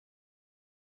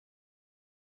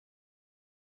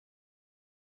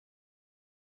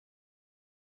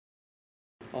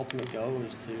ultimate goal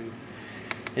is to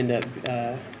end up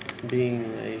being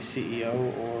a CEO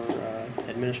or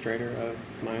administrator of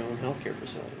my own healthcare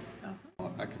facility.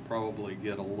 I could probably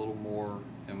get a little more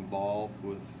involved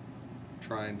with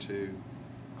trying to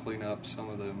clean up some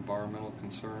of the environmental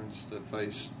concerns that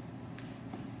face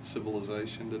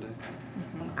civilization today.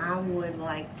 I would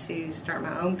like to start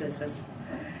my own business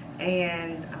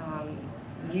and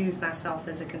use myself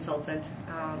as a consultant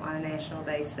on a national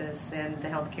basis in the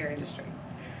healthcare industry.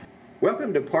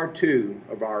 Welcome to part 2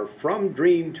 of our From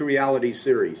Dream to Reality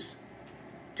series.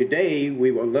 Today we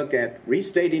will look at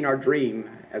restating our dream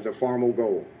as a formal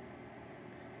goal.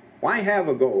 Why have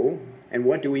a goal, and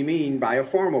what do we mean by a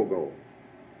formal goal?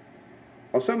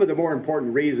 Well, some of the more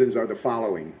important reasons are the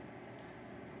following.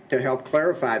 To help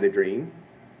clarify the dream,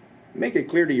 make it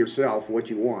clear to yourself what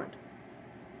you want.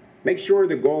 Make sure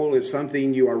the goal is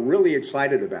something you are really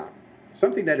excited about,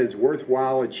 something that is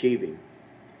worthwhile achieving.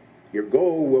 Your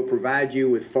goal will provide you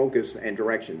with focus and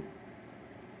direction.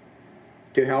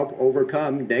 To help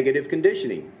overcome negative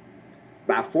conditioning,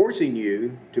 by forcing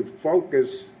you to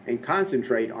focus and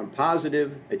concentrate on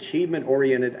positive,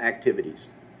 achievement-oriented activities.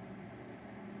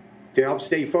 To help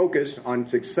stay focused on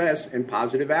success and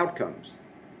positive outcomes.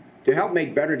 To help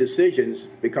make better decisions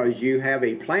because you have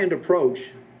a planned approach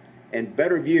and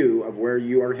better view of where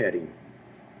you are heading.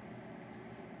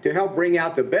 To help bring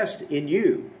out the best in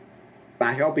you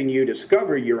by helping you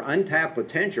discover your untapped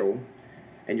potential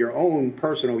and your own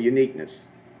personal uniqueness.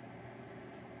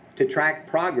 To track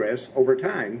progress over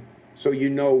time so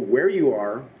you know where you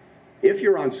are, if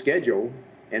you're on schedule,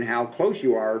 and how close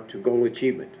you are to goal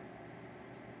achievement.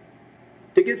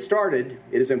 To get started,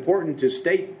 it is important to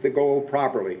state the goal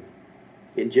properly.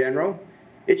 In general,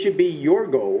 it should be your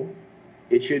goal,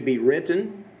 it should be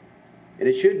written, and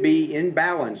it should be in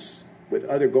balance with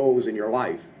other goals in your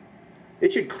life.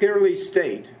 It should clearly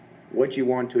state what you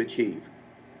want to achieve.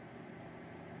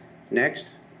 Next,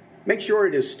 make sure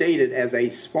it is stated as a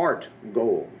SMART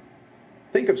goal.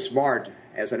 Think of SMART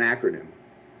as an acronym.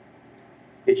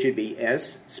 It should be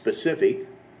S, specific,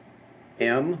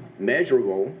 M,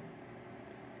 measurable,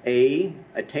 A,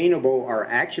 attainable or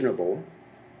actionable,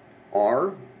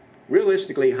 R,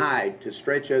 realistically high to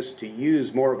stretch us to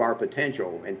use more of our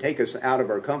potential and take us out of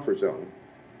our comfort zone,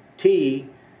 T,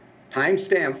 time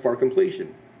stamped for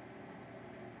completion.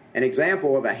 An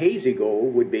example of a hazy goal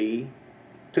would be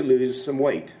to lose some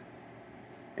weight.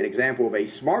 An example of a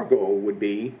SMART goal would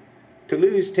be to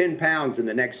lose 10 pounds in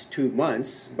the next 2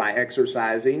 months by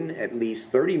exercising at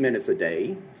least 30 minutes a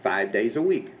day, 5 days a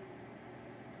week.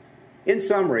 In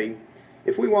summary,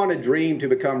 if we want a dream to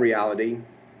become reality,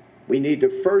 we need to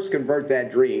first convert that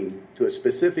dream to a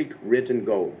specific written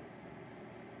goal.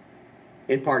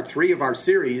 In part 3 of our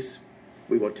series,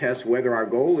 we will test whether our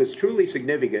goal is truly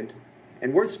significant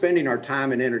and worth spending our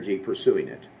time and energy pursuing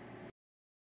it.